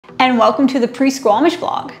And welcome to the pre-Squamish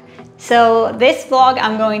vlog. So this vlog,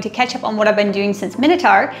 I'm going to catch up on what I've been doing since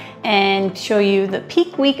Minotaur and show you the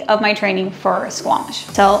peak week of my training for Squamish.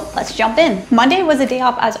 So let's jump in. Monday was a day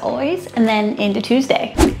off as always, and then into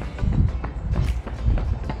Tuesday.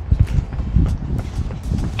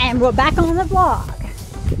 And we're back on the vlog.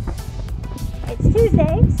 It's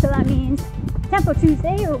Tuesday, so that means Tempo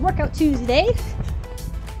Tuesday or Workout Tuesday.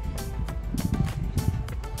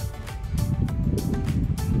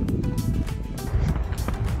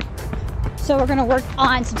 So we're gonna work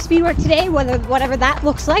on some speed work today, whatever that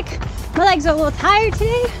looks like. My legs are a little tired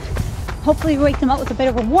today. Hopefully we wake them up with a bit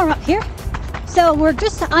of a warm up here. So we're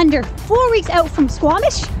just under 4 weeks out from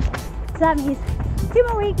Squamish. So that means 2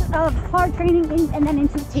 more weeks of hard training and then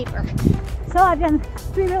into the taper. So I've done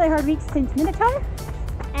 3 really hard weeks since Minotaur,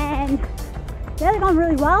 and they've gone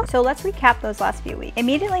really well. So let's recap those last few weeks.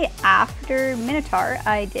 Immediately after Minotaur,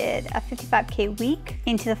 I did a 55K week.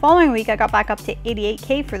 Into the following week, I got back up to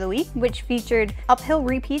 88K for the week, which featured uphill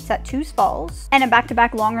repeats at 2 falls and a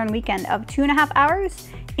back-to-back long run weekend of 2.5 hours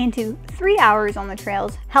into 3 hours on the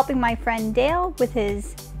trails, helping my friend Dale with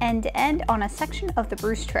his end-to-end on a section of the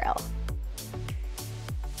Bruce Trail.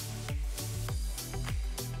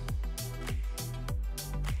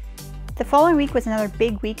 The following week was another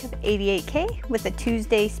big week of 88K with a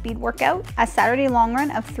Tuesday speed workout, a Saturday long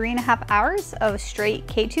run of 3.5 hours of straight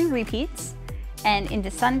K2 repeats, and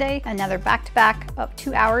into Sunday, another back-to-back of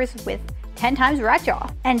 2 hours with 10 times rat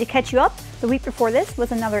jaw. And to catch you up, the week before this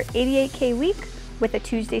was another 88K week with a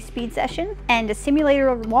Tuesday speed session and a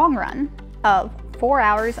simulator long run of 4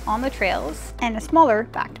 hours on the trails and a smaller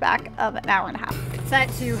back-to-back of an hour and a half.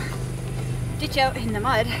 Decided to ditch out in the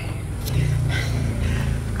mud.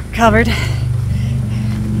 Covered.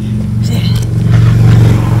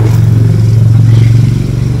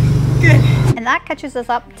 Good. And that catches us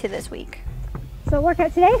up to this week. So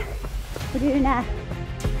workout today, we're doing a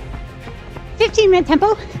 15-minute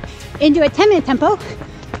tempo into a 10-minute tempo,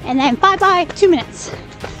 and then 5 by 2 minutes.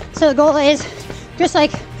 So the goal is just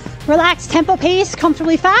like relaxed tempo pace,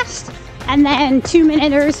 comfortably fast, and then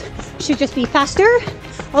 2-minuters should just be faster,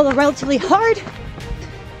 although relatively hard.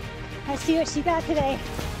 Let's see what she got today.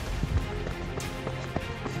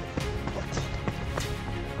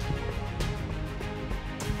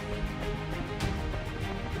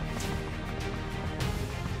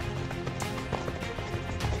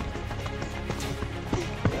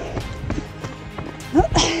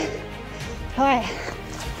 All right,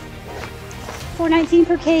 4:19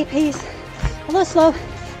 per K pace, a little slow.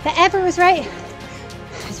 The effort was right,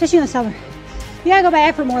 especially in the summer. You gotta go by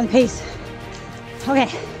effort more than pace. Okay,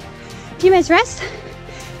 a few minutes rest,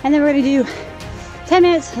 and then we're gonna do 10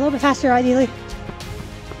 minutes, a little bit faster ideally.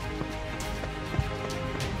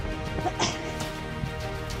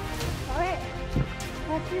 All right,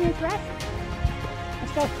 last 3 minutes rest.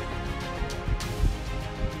 Let's go.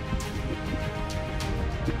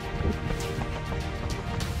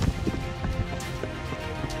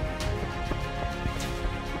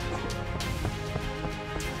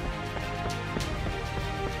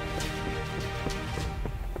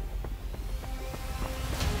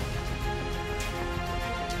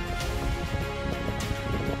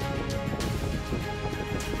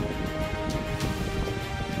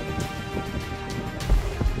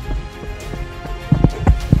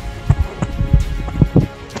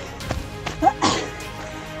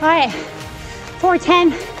 All right,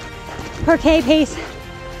 4:10 per K pace,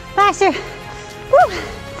 faster. Woo.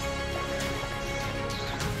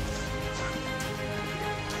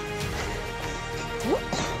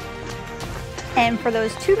 And for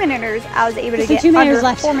those 2-minuters, I was able to get 2 minutes under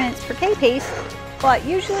left. 4 minutes per K pace, but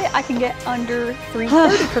usually I can get under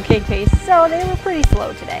 3:30 per K pace, so they were pretty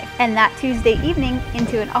slow today. And that Tuesday evening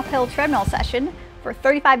into an uphill treadmill session for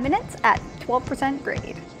 35 minutes at 12%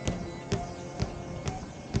 grade.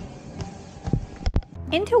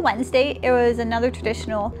 Into Wednesday, it was another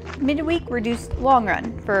traditional midweek reduced long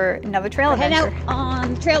run for another trail adventure. Heading out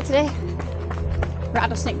on the trail today,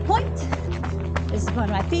 Rattlesnake Point. This is one of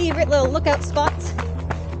my favorite little lookout spots.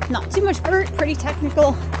 Not too much vert, pretty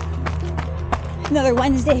technical. Another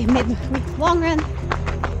Wednesday midweek long run.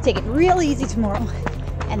 Take it real easy tomorrow,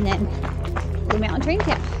 and then Blue Mountain Train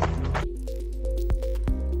Camp.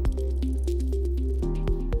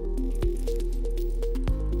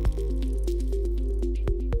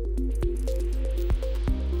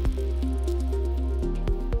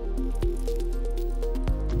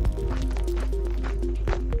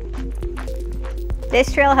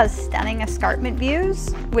 This trail has stunning escarpment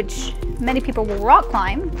views, which many people will rock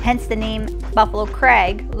climb, hence the name Buffalo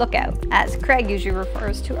Crag Lookout, as crag usually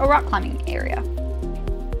refers to a rock climbing area.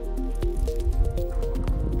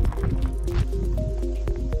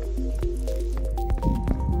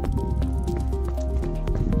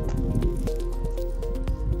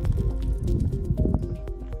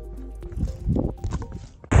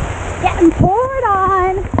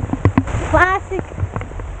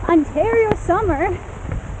 summer.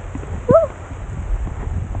 Woo!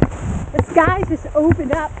 The sky just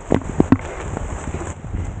opened up.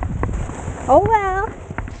 Oh well,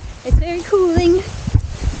 it's very cooling.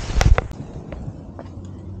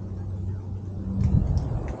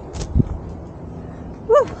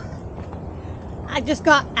 Woo! I just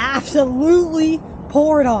got absolutely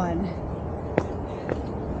poured on.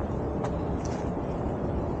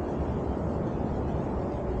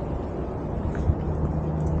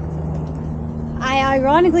 I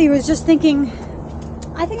ironically was just thinking,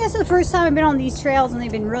 I think that's the first time I've been on these trails and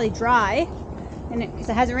they've been really dry, and because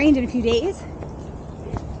it hasn't rained in a few days,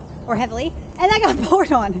 or heavily, and I got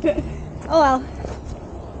poured on. Oh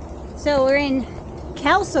well. So we're in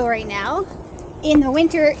Kelso right now. In the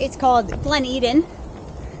winter, it's called Glen Eden.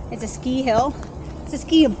 It's a ski hill. It's a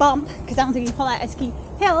ski bump, because I don't think you call that a ski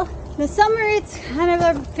hill. In the summer, it's kind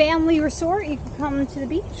of a family resort. You can come to the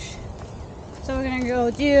beach. So we're gonna go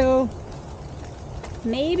do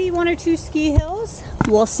maybe 1 or 2 ski hills.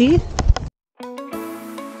 We'll see.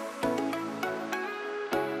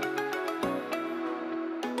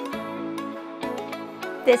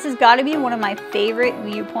 This has got to be one of my favorite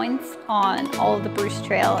viewpoints on all of the Bruce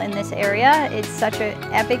Trail in this area. It's such an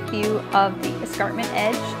epic view of the escarpment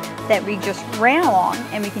edge that we just ran along,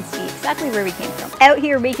 and we can see exactly where we came from. Out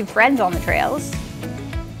here making friends on the trails.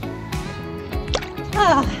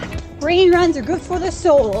 Rain runs are good for the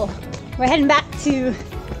soul. We're heading back to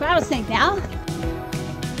Rattlesnake now.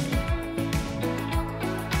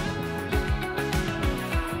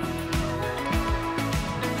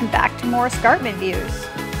 And back to more escarpment views.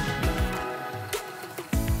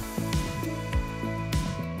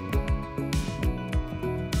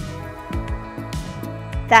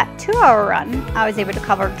 That 2-hour run, I was able to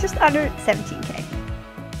cover just under 17K.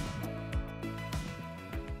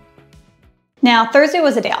 Now, Thursday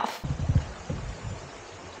was a day off.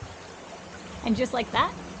 And just like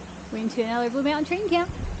that, we're into another Blue Mountain training camp.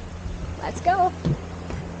 Let's go.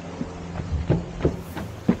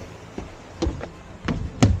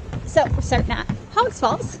 So we're starting at Hogs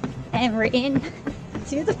Falls, and we're in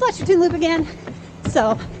to the Fletcherton Loop again.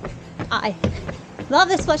 So I love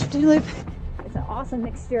this Fletcherton Loop. It's an awesome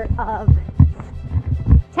mixture of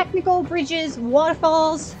technical bridges,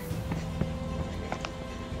 waterfalls,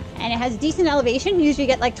 and it has decent elevation. You usually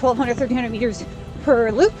get like 1,200, 1,300 meters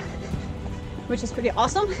per loop, which is pretty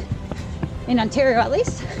awesome, in Ontario at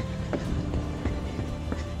least.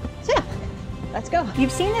 So yeah, let's go. You've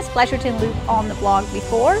seen this Fletcherton Loop on the blog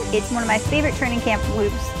before. It's one of my favorite training camp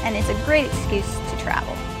loops, and it's a great excuse to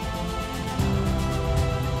travel.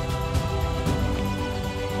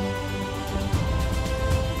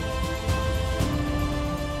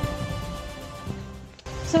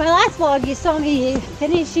 So my last vlog, you saw me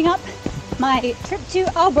finishing up my trip to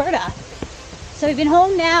Alberta. So we've been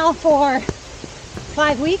home now for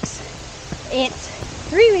 5 weeks. It's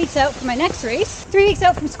 3 weeks out from my next race. 3 weeks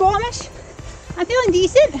out from Squamish. I'm feeling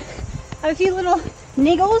decent. I have a few little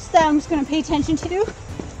niggles that I'm just going to pay attention to.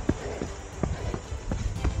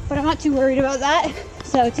 But I'm not too worried about that.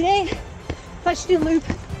 So today, Fletcherton Loop,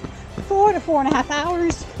 4 to 4.5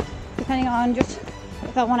 hours, depending on just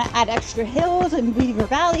if I want to add extra hills and Beaver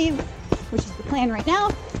Valley, which is the plan right now.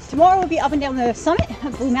 Tomorrow we'll be up and down the summit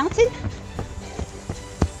of Blue Mountain.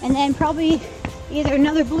 And then probably either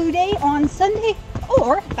another blue day on Sunday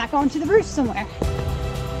or back onto the Bruce somewhere.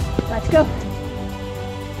 Let's go.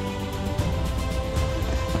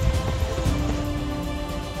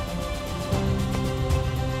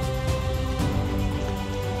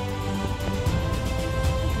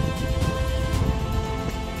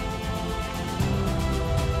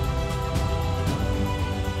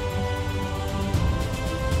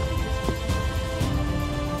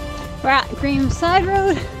 We're at Graham's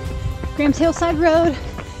Hill Side Road.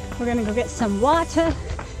 We're gonna go get some water.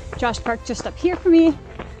 Josh parked just up here for me.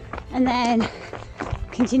 And then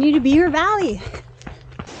continue to Beaver Valley.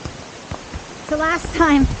 So last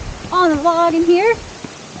time on the vlog in here,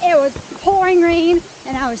 it was pouring rain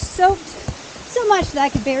and I was soaked so much that I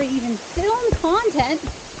could barely even film content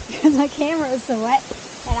because my camera was so wet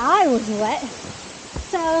and I was wet.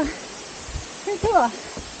 So, pretty cool.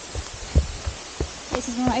 This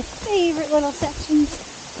is one of my favorite little sections.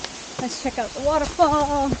 Let's check out the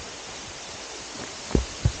waterfall.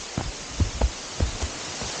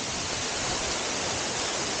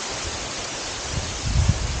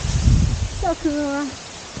 So cool.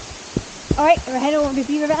 Alright, we're heading over to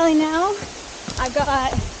Beaver Valley now. I've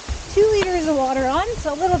got 2 liters of water on,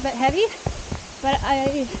 so a little bit heavy, but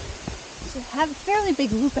I have a fairly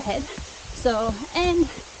big loop ahead. So, and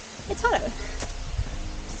it's hot out.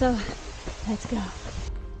 So, let's go.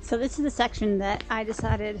 So this is the section that I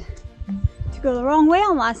decided to to go the wrong way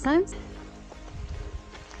on last time.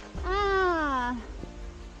 Ah.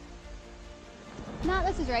 No,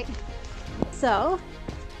 this is right. So,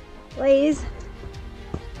 Blaze.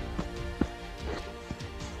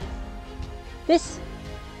 This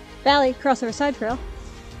valley crossover side trail,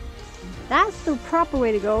 that's the proper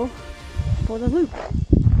way to go for the loop.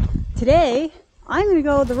 Today, I'm gonna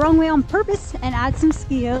go the wrong way on purpose and add some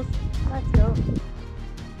ski hills. Let's go.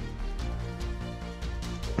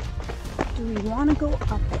 Do we wanna go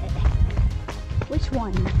up it? Which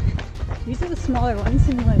one? These are the smaller ones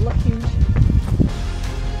and they look huge.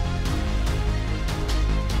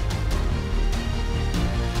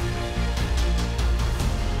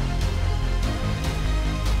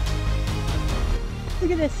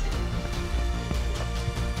 Look at this.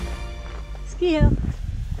 Ski hill.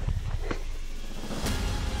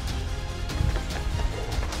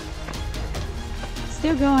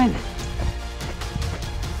 Still going.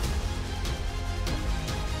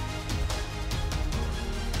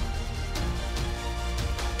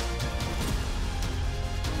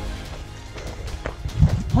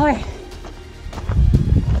 All right.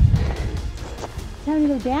 Time to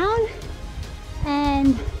go down,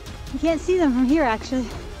 and you can't see them from here actually.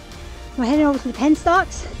 We're heading over to the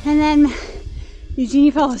penstocks and then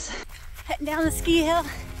Eugenia Falls. Heading down the ski hill.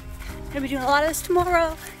 Gonna be doing a lot of this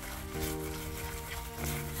tomorrow.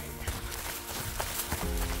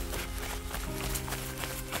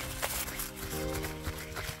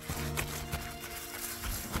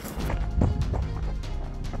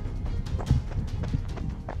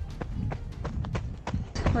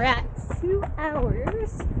 We're at 2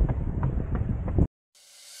 hours.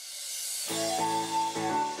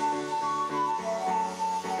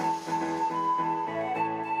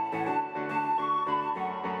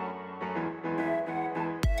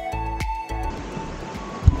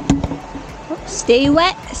 Stay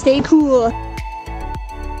wet, stay cool.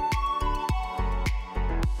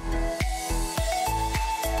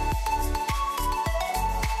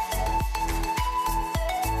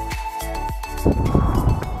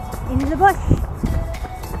 Into the bush.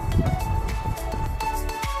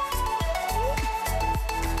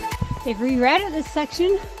 They've rerouted this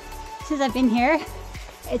section since I've been here.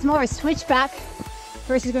 It's more of a switchback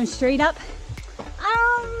versus going straight up. I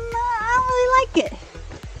don't really like it.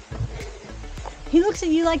 He looks at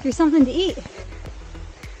you like you're something to eat.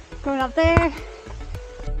 Going up there.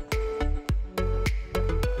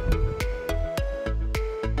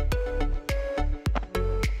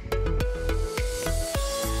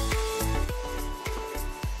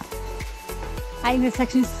 I think this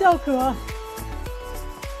section is so cool.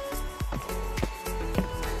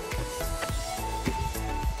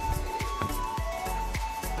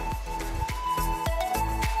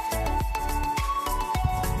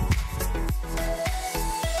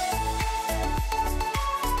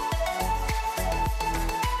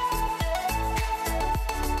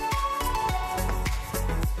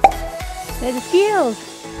 There's the ski hills.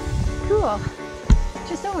 Cool.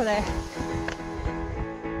 Just over there.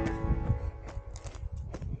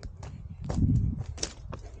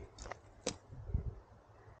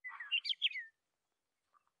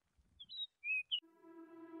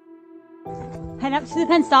 Head up to the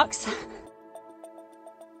penstocks.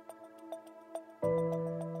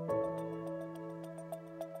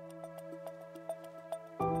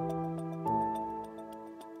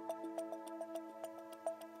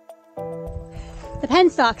 The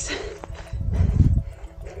penstocks.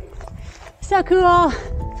 So cool.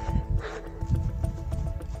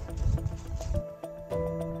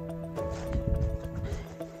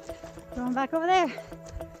 Going back over there.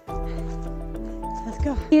 Let's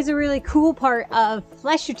go. Here's a really cool part of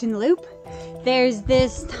Flesherton Loop. There's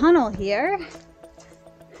this tunnel here.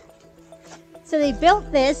 So they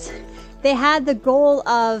built this. They had the goal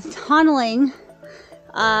of tunneling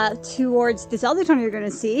towards this other tunnel you're going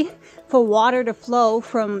to see for water to flow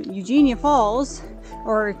from Eugenia Falls,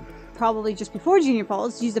 or probably just before Eugenia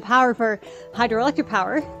Falls, use the power for hydroelectric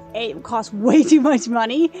power. It cost way too much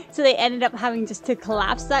money, so they ended up having just to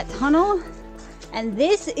collapse that tunnel. And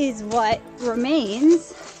this is what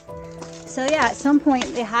remains. So yeah, at some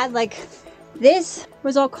point they had like, this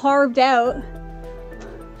was all carved out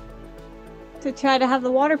to try to have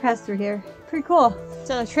the water pass through here. Pretty cool.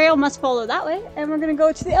 So the trail must follow that way, and we're gonna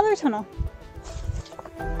go to the other tunnel.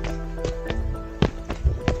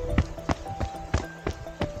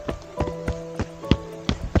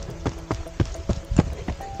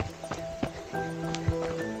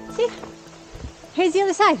 See? Here's the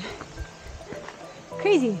other side.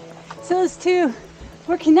 Crazy. So those two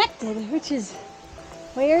were connected, which is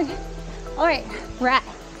weird. All right, we're at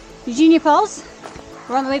Eugenia Falls.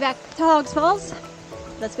 We're on the way back to Hogs Falls.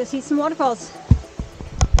 Let's go see some waterfalls.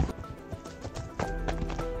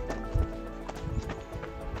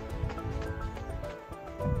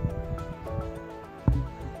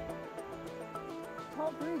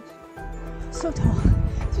 Tall bridge. So tall.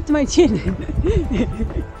 It's up to my chin.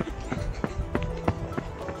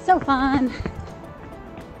 So fun.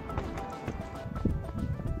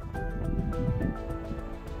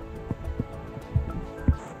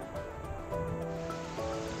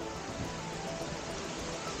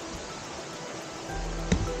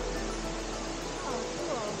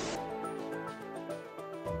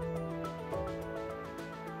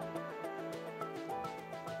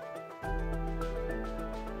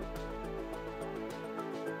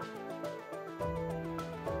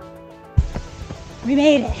 We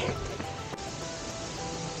made it.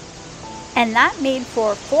 And that made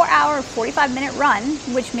for a 4-hour, 45-minute run,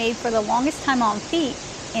 which made for the longest time on feet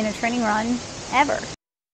in a training run ever.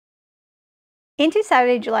 Into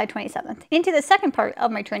Saturday, July 27th, into the second part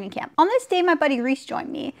of my training camp. On this day, my buddy Reese joined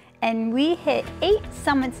me, and we hit 8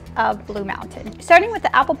 summits of Blue Mountain. Starting with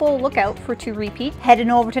the Apple Bowl Lookout for 2 repeat,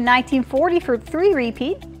 heading over to 1940 for 3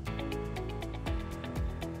 repeat.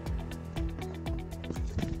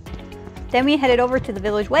 Then we headed over to the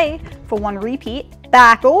Village Way for 1 repeat,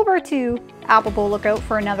 back over to Apple Bowl Lookout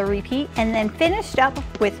for another repeat, and then finished up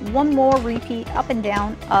with 1 more repeat up and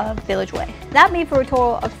down of Village Way. That made for a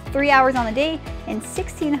total of 3 hours on the day and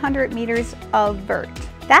 1,600 meters of vert.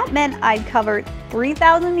 That meant I'd covered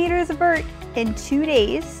 3,000 meters of vert in 2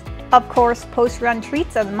 days. Of course, post-run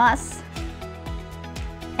treats are the must.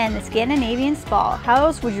 And the Scandinavian spa. How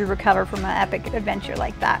else would you recover from an epic adventure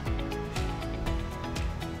like that?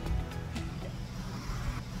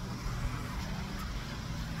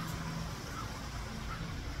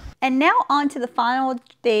 And now on to the final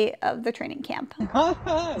day of the training camp.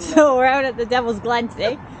 So we're out at the Devil's Glen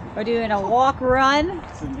today. We're doing a walk run,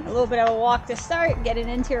 a little bit of a walk to start, getting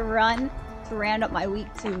into a run to round up my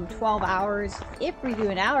week to 12 hours. If we do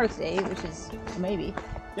an hour today, which is maybe,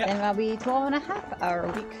 then that'll be 12.5 hour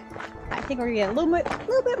a week. I think we're gonna get a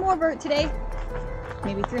little bit more vert today,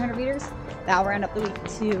 maybe 300 meters. That'll round up the week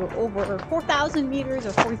to over 4,000 meters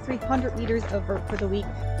or 4,300 meters of vert for the week.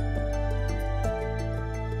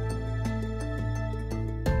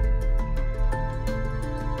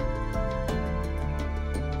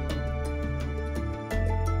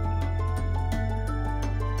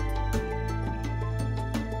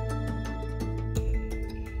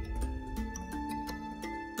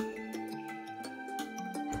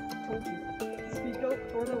 Speak out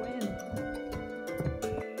for the win.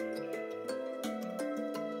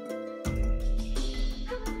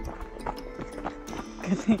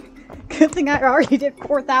 Good thing I already did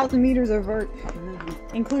 4,000 meters of vert,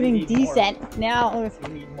 including descent. More. Now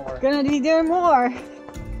we're gonna be doing more.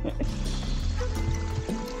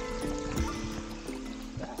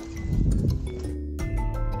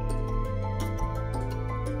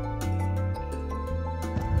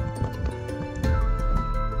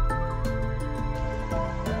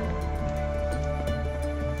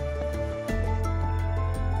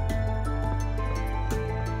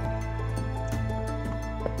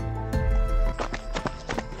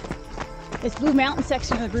 This Blue Mountain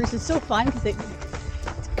section of the Bruce is so fun because it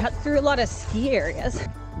cuts through a lot of ski areas.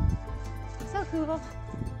 So cool.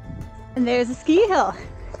 And there's a ski hill.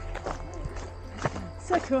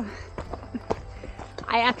 So cool.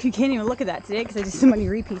 I actually can't even look at that today because I did so many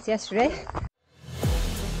repeats yesterday.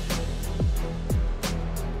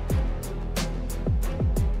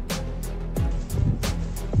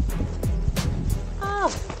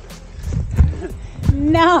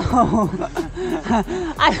 No,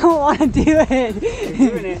 I don't want to do it. You're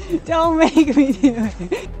doing it. Don't make me do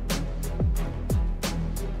it.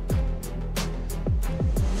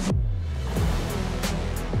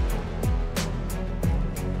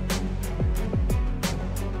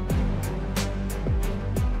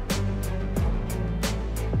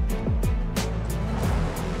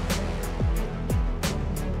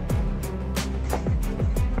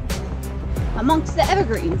 Amongst the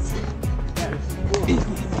evergreens.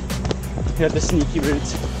 You had the sneaky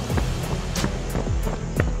routes.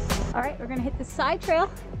 All right, we're gonna hit the side trail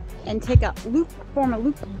and take a loop, form a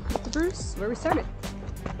loop with the Bruce where we started.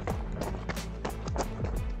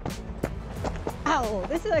 Ow,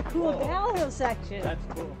 this is a cool downhill section. That's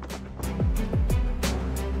cool.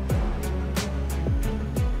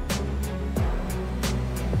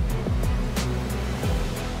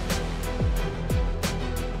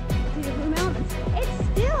 See the Blue Mountains? It's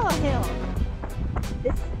still a hill.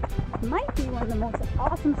 This might be one of the most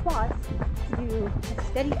awesome spots to do a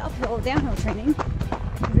steady uphill downhill training.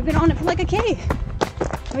 We've been on it for like a K.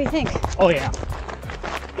 What do you think? Oh yeah.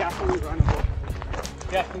 Definitely runnable.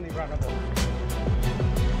 Definitely runnable.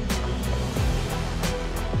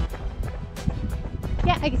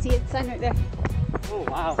 Yeah, I can see it. The sign right there. Oh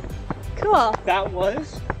wow. Cool. That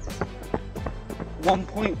was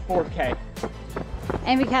 1.4K.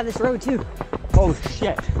 And we have this road too. Oh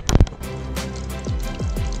shit.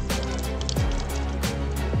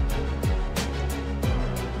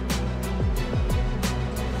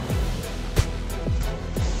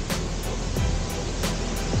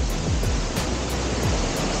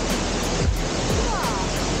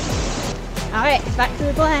 All right, back to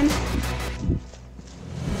the glen.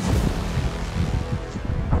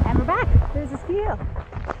 And we're back. There's this field.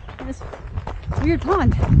 And this weird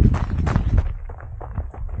pond.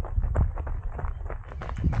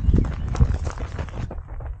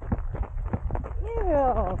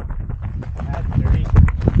 Ew. That's dirty.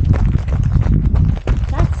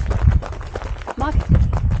 That's muck.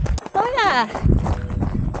 Oh yeah.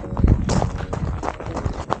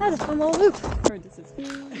 That's a fun little loop.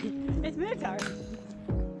 It's Minotaur.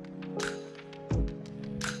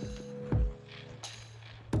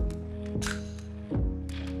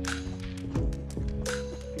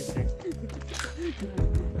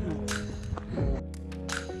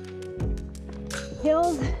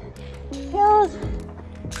 Hills, hills,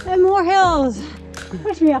 and more hills.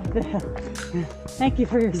 Push me up the hill. Thank you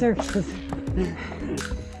for your services.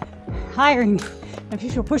 Hiring an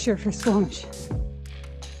official pusher for Squamish.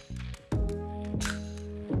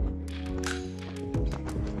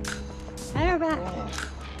 And we're back.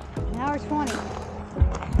 An hour 20.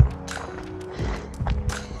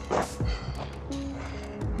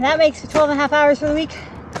 That makes 12 and a half hours for the week.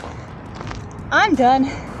 I'm done.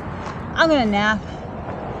 I'm gonna nap.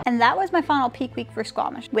 And that was my final peak week for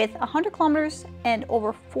Squamish, with 100 kilometers and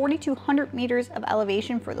over 4,200 meters of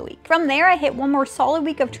elevation for the week. From there, I hit one more solid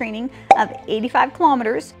week of training of 85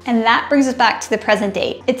 kilometers, and that brings us back to the present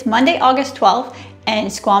day. It's Monday, August 12th,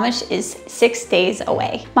 and Squamish is 6 days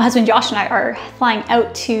away. My husband Josh and I are flying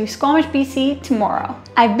out to Squamish, BC tomorrow.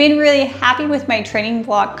 I've been really happy with my training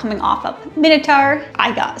vlog coming off of Minotaur.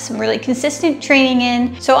 I got some really consistent training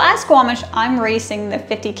in. So at Squamish, I'm racing the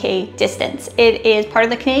 50K distance. It is part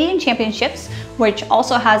of the Canadian Championships, which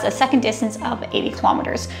also has a second distance of 80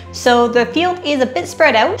 kilometers. So the field is a bit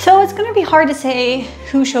spread out. So it's gonna be hard to say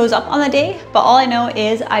who shows up on the day, but all I know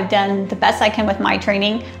is I've done the best I can with my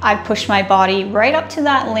training. I've pushed my body right up to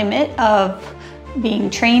that limit of being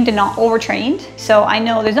trained and not overtrained. So I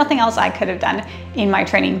know there's nothing else I could have done in my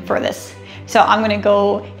training for this. So I'm gonna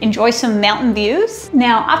go enjoy some mountain views.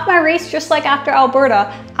 Now, after my race, just like after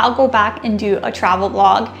Alberta, I'll go back and do a travel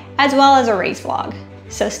vlog as well as a race vlog.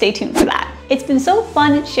 So stay tuned for that. It's been so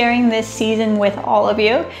fun sharing this season with all of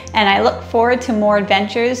you, and I look forward to more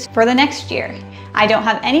adventures for the next year. I don't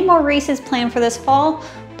have any more races planned for this fall,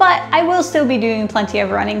 but I will still be doing plenty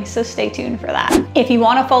of running, so stay tuned for that. If you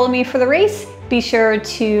want to follow me for the race, be sure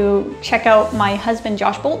to check out my husband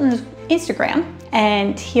Josh Bolton's Instagram,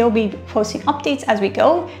 and he'll be posting updates as we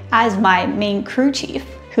go as my main crew chief,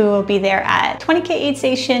 who will be there at 20K aid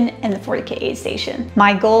station and the 40K aid station.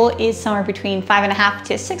 My goal is somewhere between 5.5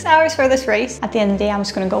 to 6 hours for this race. At the end of the day, I'm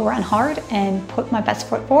just gonna go run hard and put my best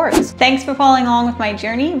foot forward. Thanks for following along with my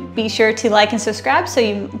journey. Be sure to like and subscribe so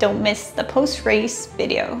you don't miss the post-race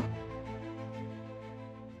video.